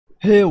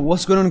Hey,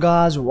 what's going on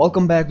guys?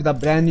 Welcome back with a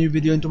brand new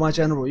video into my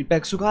channel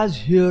Ripex. So guys,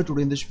 here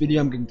today in this video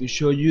I'm going to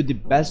show you the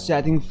best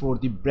setting for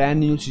the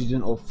brand new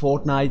season of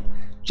Fortnite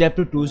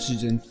Chapter 2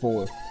 Season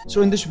 4.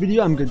 So in this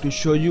video I'm going to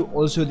show you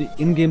also the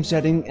in-game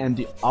setting and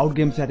the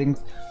out-game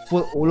settings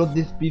for all of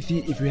this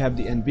PC. If you have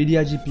the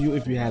Nvidia GPU,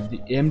 if you have the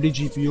AMD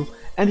GPU,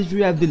 and if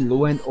you have the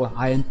low-end or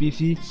high-end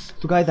PC.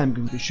 So guys, I'm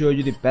going to show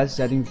you the best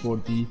setting for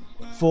the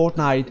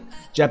Fortnite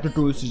Chapter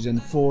 2 Season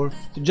 4.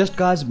 So just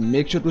guys,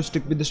 make sure to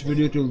stick with this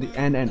video till the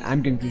end, and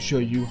I'm going to show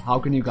you how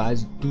can you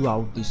guys do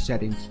out these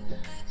settings.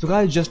 So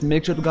guys, just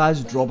make sure to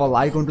guys drop a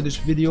like onto this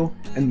video,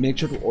 and make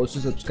sure to also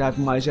subscribe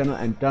to my channel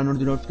and turn on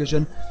the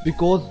notification,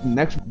 because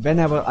next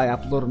whenever I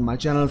upload on my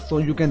channel, so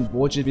you can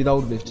watch it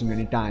without wasting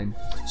any time.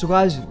 So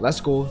guys, let's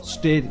go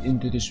straight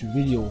into this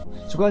video.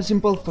 So guys,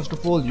 simple. First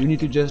of all, you need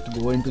to just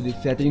go into the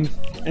settings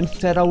and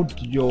set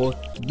out your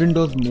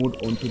Windows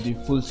mode onto the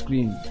full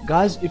screen.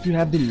 Guys, if you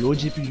have the low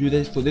GPU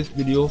usage, so this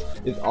video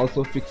is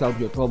also fix out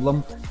your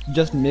problem.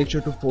 Just make sure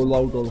to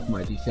follow out all of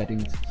my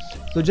settings.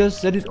 So just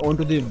set it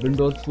onto the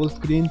Windows full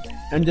screen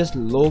and just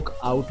lock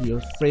out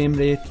your frame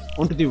rate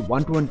onto the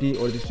 120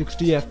 or the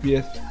 60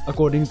 FPS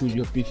according to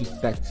your PC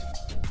specs.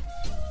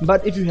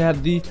 But if you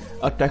have the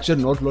texture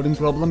not loading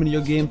problem in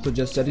your game, so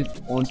just set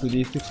it onto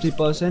the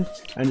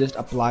 60% and just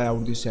apply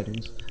out the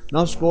settings.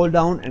 Now scroll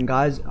down and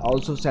guys,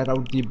 also set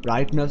out the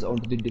brightness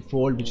onto the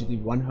default, which is the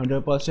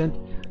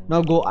 100%.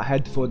 Now go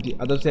ahead for the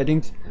other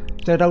settings,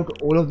 set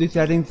out all of the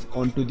settings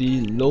onto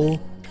the low.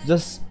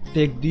 Just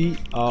take the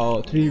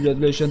 3D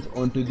resolutions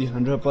onto the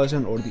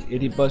 100% or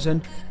the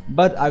 80%,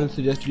 but I will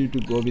suggest you to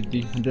go with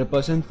the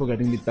 100% for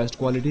getting the best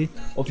quality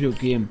of your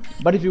game.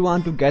 But if you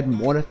want to get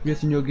more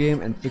FPS in your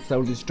game and fix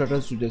out the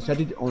stutters, so just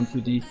set it onto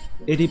the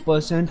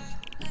 80%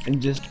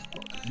 and just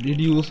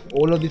reduce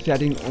all of the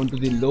setting onto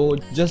the low.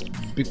 Just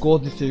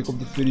because the sake of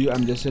this video,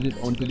 I'm just set it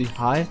onto the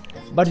high,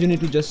 but you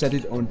need to just set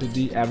it onto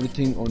the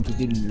everything onto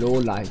the low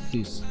like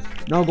this.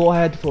 Now go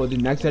ahead for the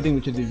next setting,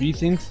 which is the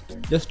V-Syncs.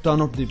 Just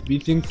turn off the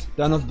V-Syncs,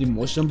 turn off the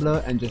motion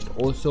blur, and just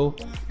also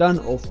turn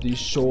off the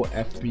show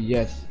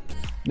FPS.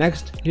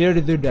 Next, here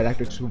is the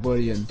DirectX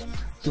variant.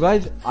 So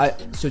guys, I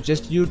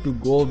suggest you to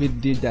go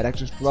with the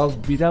DirectX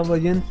 12 beta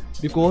version,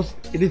 because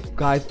it is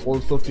guys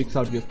also fix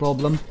out your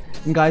problems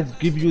and guys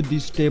give you the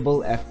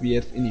stable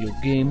FPS in your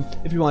game.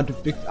 If you want to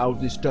fix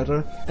out the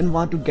stutter and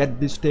want to get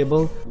the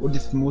stable or the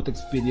smooth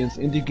experience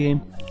in the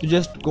game, you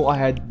just go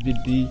ahead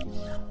with the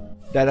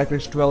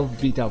DirectX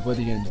 12 beta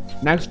variant.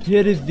 Next,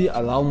 here is the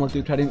allow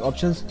multi-threading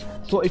options.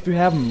 So if you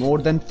have more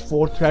than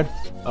 4 thread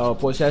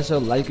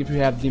processor, like if you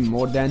have the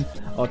more than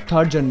a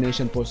 3rd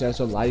generation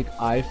processor like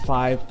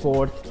i5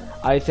 4th,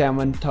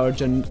 i7 3rd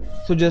gen,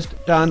 so just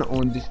turn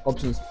on these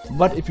options.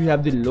 But if you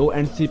have the low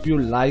end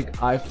CPU like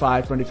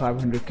i5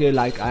 2500K,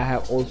 like I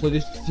have also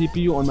this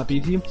CPU on my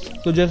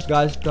PC, so just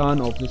guys turn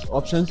off these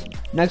options.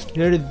 Next,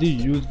 here is the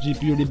use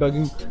GPU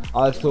debugging,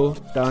 also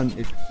turn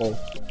it off.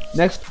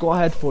 Next, go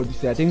ahead for the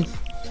settings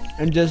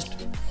and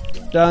just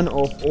turn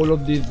off all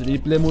of these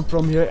replay mode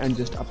from here and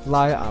just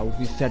apply out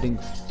the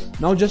settings.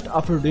 Now just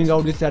after doing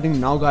out the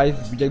setting, now guys,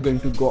 we are going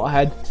to go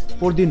ahead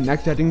for the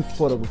next settings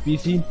for our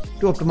PC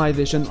to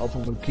optimization of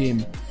our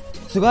game.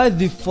 So guys,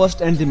 the first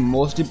and the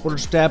most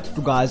important step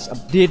to guys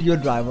update your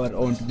driver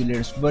onto the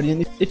latest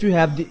version. If you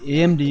have the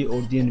AMD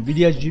or the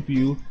Nvidia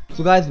GPU,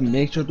 so guys,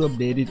 make sure to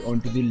update it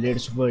onto the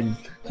latest version.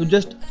 So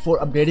just for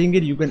updating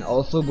it, you can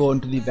also go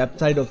onto the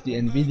website of the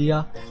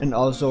Nvidia and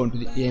also onto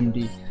the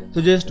AMD.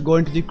 So just go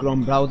into the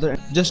Chrome browser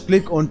and just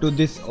click onto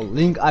this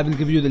link. I will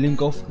give you the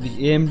link of the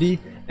AMD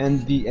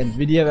and the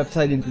Nvidia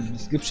website into the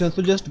description.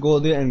 So just go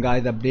there and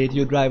guys, update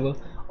your driver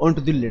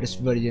onto the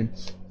latest version.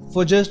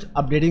 For just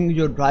updating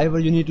your driver,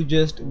 you need to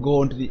just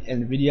go onto the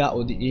Nvidia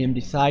or the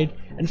AMD side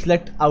and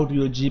select out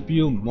your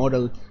GPU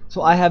model.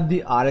 So I have the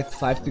RX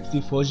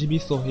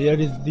 564GB, so here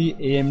is the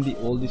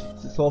AMD all these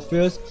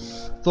softwares.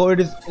 So it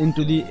is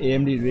into the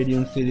AMD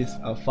Radeon series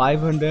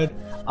 500,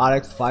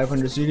 RX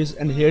 500 series,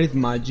 and here is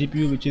my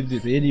GPU, which is the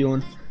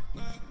Radeon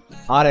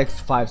RX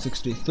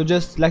 560. So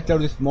just select out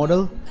this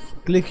model,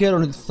 click here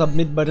on the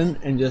submit button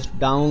and just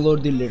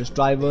download the latest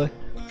driver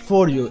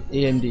for your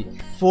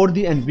AMD. For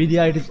the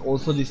Nvidia, it is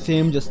also the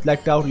same. Just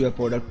select out your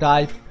product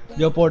type,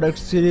 your product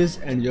series,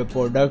 and your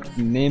product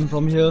name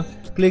from here.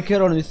 Click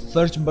here on the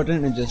search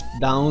button and just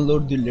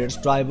download the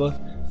latest driver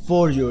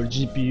for your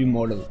GPU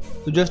model.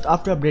 So just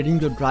after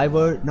updating your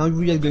driver, now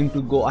we are going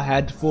to go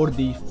ahead for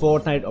the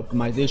Fortnite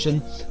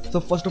optimization. So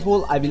first of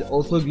all, I will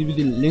also give you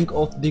the link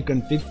of the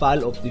config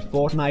file of the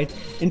Fortnite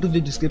into the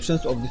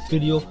descriptions of this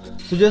video.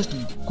 So just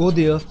go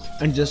there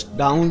and just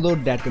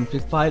download that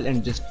config file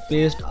and just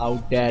paste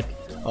out that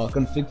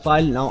config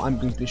file. Now I'm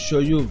going to show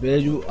you where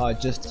you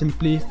just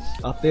simply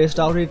paste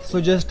out it.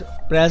 So just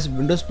press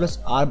Windows plus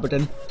R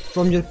button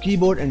from your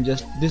keyboard and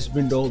just this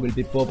window will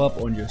be pop up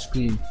on your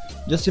screen.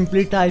 Just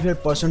simply type here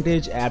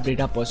 %app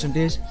data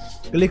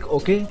 %, click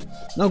OK.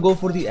 Now go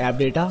for the app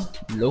data,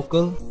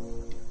 local,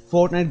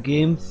 Fortnite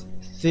games,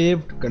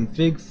 saved,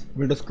 configs,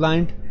 Windows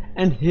client,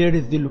 and here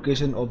is the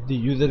location of the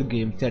user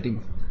game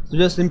settings. So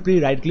just simply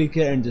right click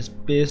here and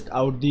just paste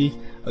out the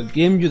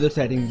game user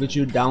setting, which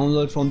you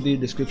download from the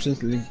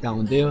descriptions link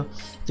down there.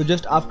 So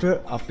just after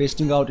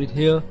pasting out it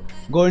here,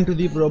 go into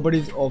the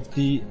properties of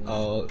the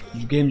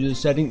game user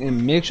setting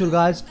and make sure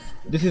guys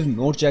this is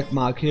no check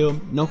mark here.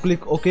 Now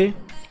click OK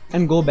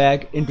and go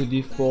back into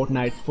the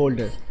Fortnite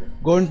folder.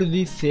 Go into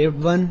the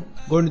saved one,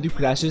 go into the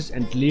crashes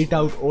and delete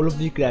out all of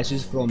the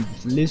crashes from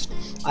this list.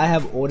 I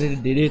have already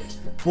did it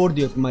for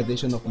the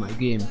optimization of my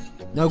game.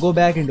 Now go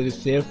back into the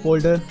save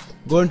folder,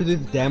 go into this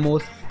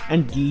demos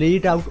and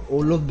delete out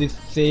all of this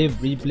save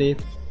replay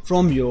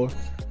from your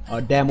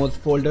demos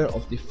folder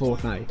of the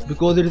Fortnite,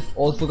 because it is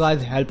also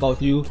guys help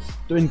out you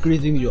to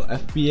increasing your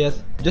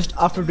FPS. Just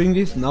after doing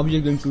this, now we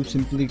are going to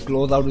simply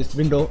close out this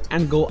window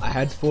and go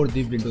ahead for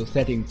the Windows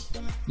settings.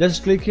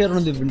 Just click here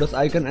on the Windows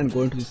icon and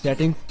go into the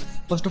settings.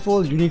 First of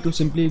all, you need to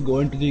simply go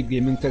into the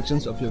gaming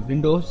sections of your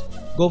Windows,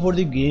 go for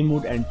the game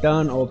mode and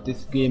turn off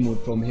this game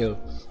mode from here.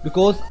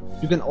 Because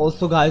you can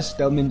also guys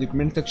tell me in the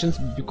comment sections,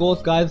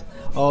 because guys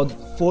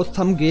for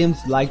some games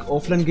like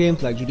offline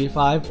games like GTA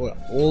 5 or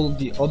all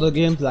the other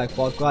games like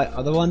Far Cry,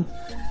 other ones,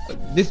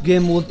 this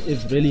game mode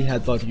is really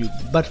help out you,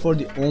 but for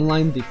the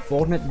online, the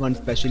Fortnite one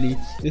especially,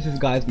 this is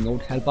guys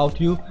not help out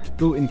you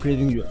to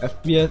increasing your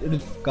FPS. It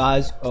is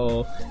guys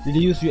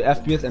reduce your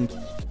FPS and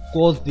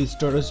cause the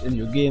stutters in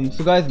your game.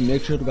 So guys,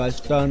 make sure to guys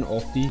turn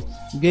off the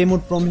game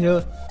mode from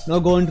here. Now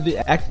go into the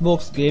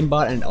Xbox game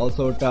bar and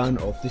also turn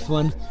off this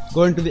one.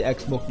 Go into the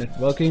Xbox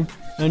networking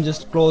and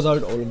just close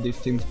out all of these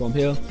things from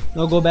here.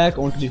 Now go back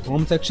onto the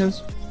home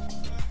sections,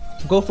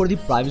 go for the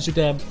privacy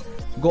tab,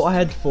 go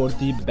ahead for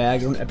the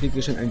background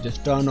application and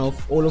just turn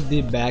off all of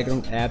the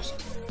background apps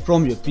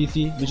from your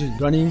PC which is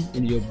running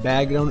in your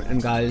background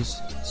and guys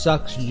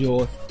sucks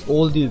your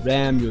all the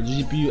RAM, your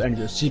GPU and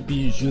your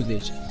CPU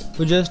usage.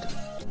 So just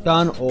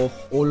turn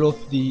off all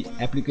of the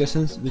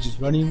applications which is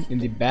running in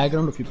the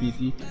background of your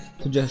PC.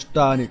 So just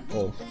turn it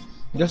off.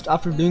 Just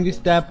after doing this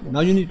step, now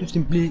you need to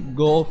simply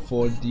go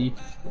for the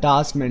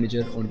task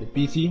manager on your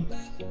PC,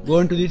 go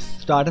into the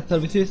startup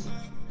services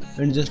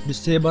and just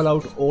disable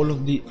out all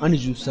of the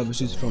unused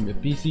services from your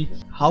PC.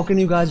 How can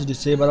you guys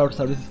disable out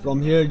services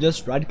from here?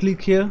 Just right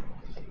click here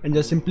and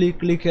just simply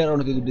click here on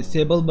the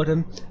disable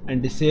button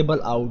and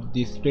disable out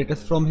the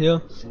status from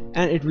here,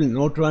 and it will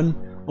not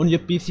run on your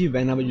PC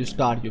whenever you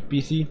start your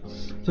PC.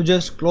 So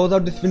just close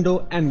out this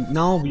window and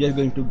now we are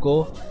going to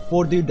go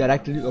for the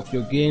directory of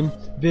your game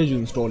where you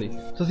install it.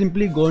 So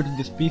simply go into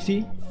this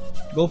PC,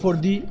 go for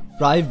the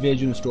drive where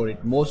you install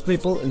it. Most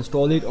people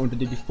install it onto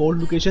the default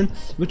location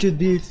which is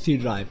the C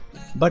drive,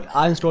 but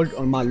I installed it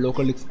on my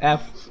local disk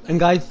app. And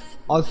guys,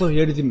 also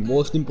here is the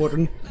most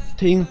important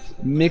thing,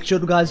 make sure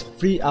to guys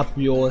free up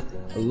your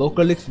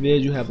local disk where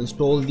you have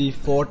installed the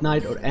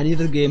Fortnite or any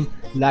other game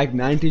like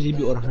 90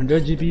 GB or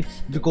 100 GB,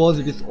 because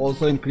it is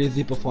also increase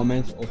the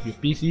performance of your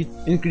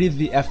PC, increase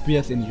the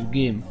FPS in your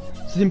game.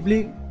 So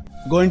simply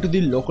go into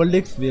the local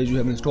disk where you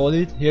have installed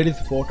it. Here is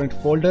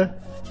Fortnite folder,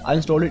 I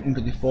installed it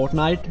into the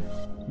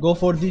Fortnite. Go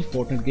for the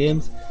Fortnite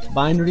games,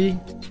 binary,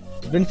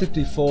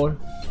 Win64,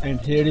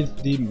 and here is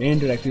the main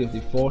directory of the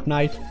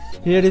Fortnite.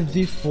 Here is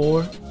the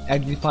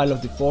 4.exe file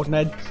of the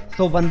Fortnite.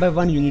 So one by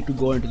one you need to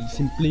go into the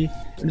simply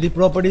into the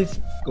properties,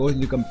 go into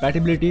the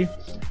compatibility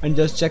and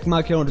just check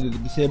mark here onto the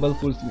disable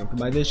full screen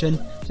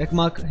optimization, check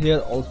mark here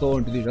also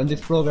onto the run this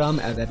program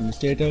as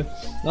administrator.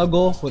 Now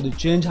go for the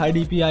change high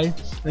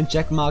DPI and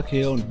check mark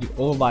here onto the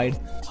override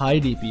high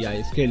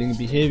DPI scaling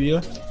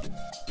behavior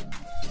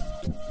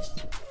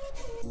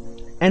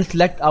and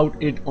select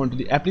out it onto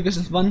the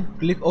applications one,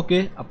 click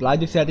OK, apply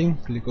the setting,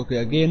 click OK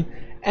again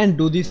and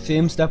do the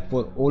same step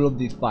for all of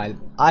these files.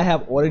 I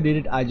have already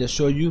did it, I just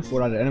show you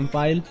for a random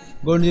file.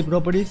 Go into the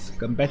properties,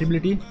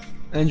 compatibility,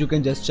 and you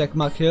can just check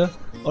mark here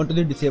onto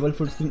the disable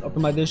full screen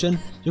optimization.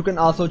 You can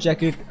also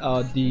check it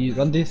the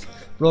run this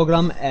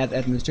program as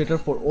administrator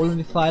for all of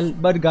this file,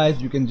 but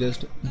guys you can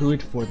just do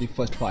it for the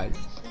first file.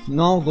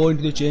 Now go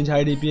into the change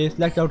high DPI,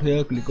 select out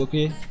here, click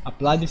OK,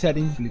 apply the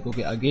setting, click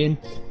OK again,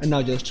 and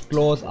now just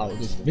close out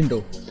this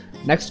window.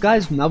 Next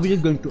guys, now we are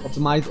going to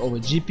optimize our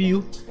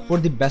GPU for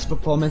the best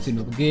performance in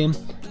your game.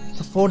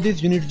 So for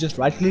this you need to just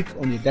right click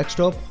on your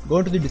desktop, go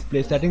into the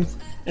display settings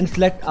and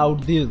select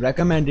out the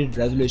recommended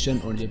resolution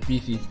on your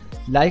PC.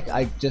 Like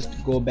I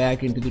just go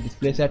back into the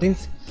display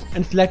settings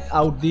and select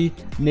out the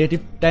native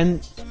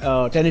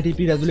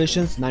 1080p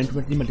resolutions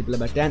 920 multiplied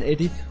by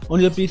 1080 on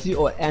your PC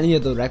or any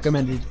other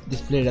recommended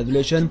display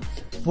resolution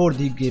for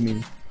the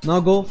gaming. Now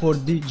go for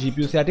the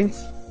GPU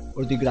settings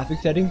or the graphic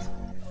settings,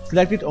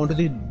 select it onto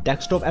the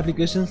desktop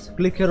applications,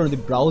 click here on the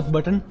browse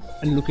button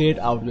and locate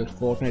out your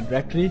Fortnite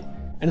directory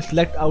and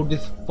select out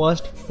this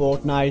first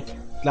Fortnite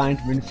client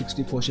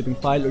Win64 shipping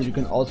file, or you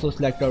can also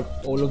select out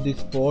all of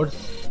these ports.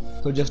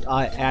 So just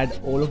I add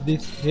all of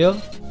this here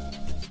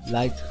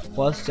like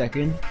first,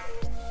 second,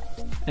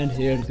 and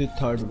here is the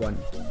third one.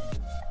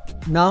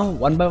 Now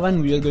one by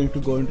one we are going to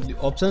go into the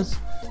options,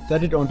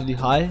 set it onto the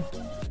high,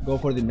 go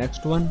for the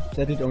next one,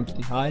 set it onto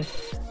the high,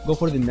 go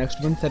for the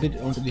next one, set it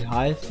onto the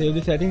high, save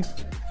the settings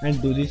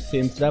and do the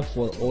same step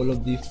for all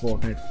of the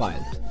Fortnite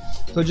files.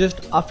 So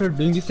just after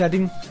doing the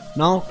setting,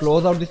 now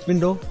close out this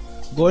window,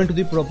 go into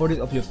the properties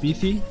of your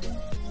PC,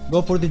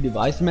 go for the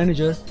device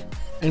manager,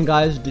 and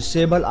guys,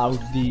 disable out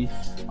the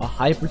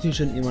high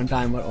precision event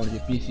timer on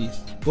your PC.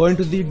 Go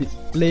into the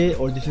display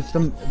or the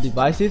system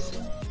devices,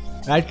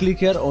 right click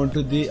here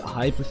onto the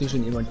high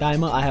precision event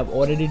timer. I have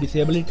already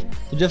disabled it,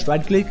 so just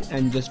right click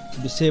and just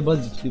disable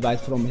this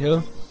device from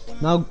here.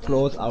 Now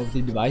close out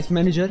the device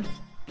manager,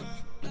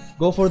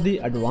 go for the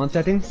advanced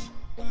settings,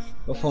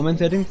 performance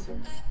settings,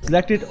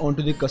 select it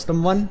onto the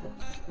custom one,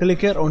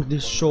 click here on the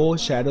show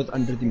shadows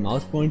under the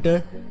mouse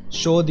pointer,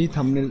 show the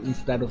thumbnail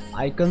instead of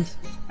icons,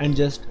 and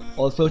just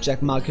also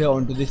check mark here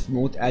onto the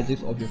smooth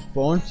edges of your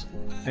fonts,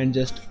 and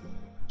just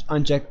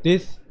uncheck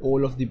this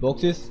all of the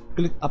boxes,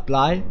 click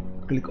apply,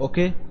 click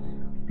OK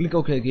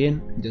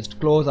again, just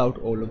close out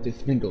all of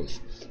these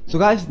windows. So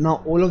guys,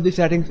 now all of the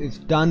settings is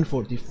done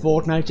for the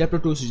Fortnite Chapter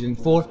 2 Season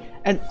 4,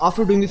 and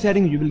after doing the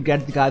setting you will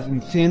get the guys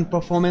insane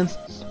performance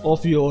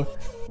of your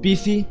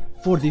PC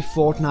for the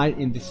Fortnite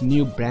in this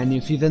new brand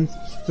new season.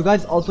 So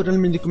guys, also tell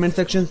me in the comment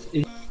sections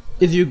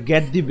if you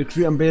get the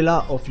victory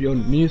umbrella of your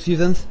new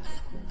seasons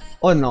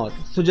or not.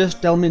 So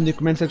just tell me in the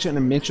comment section,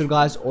 and make sure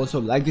guys also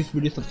like this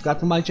video, subscribe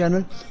to my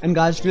channel, and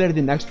guys till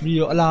the next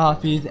video, Allah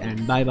Hafiz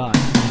and bye bye.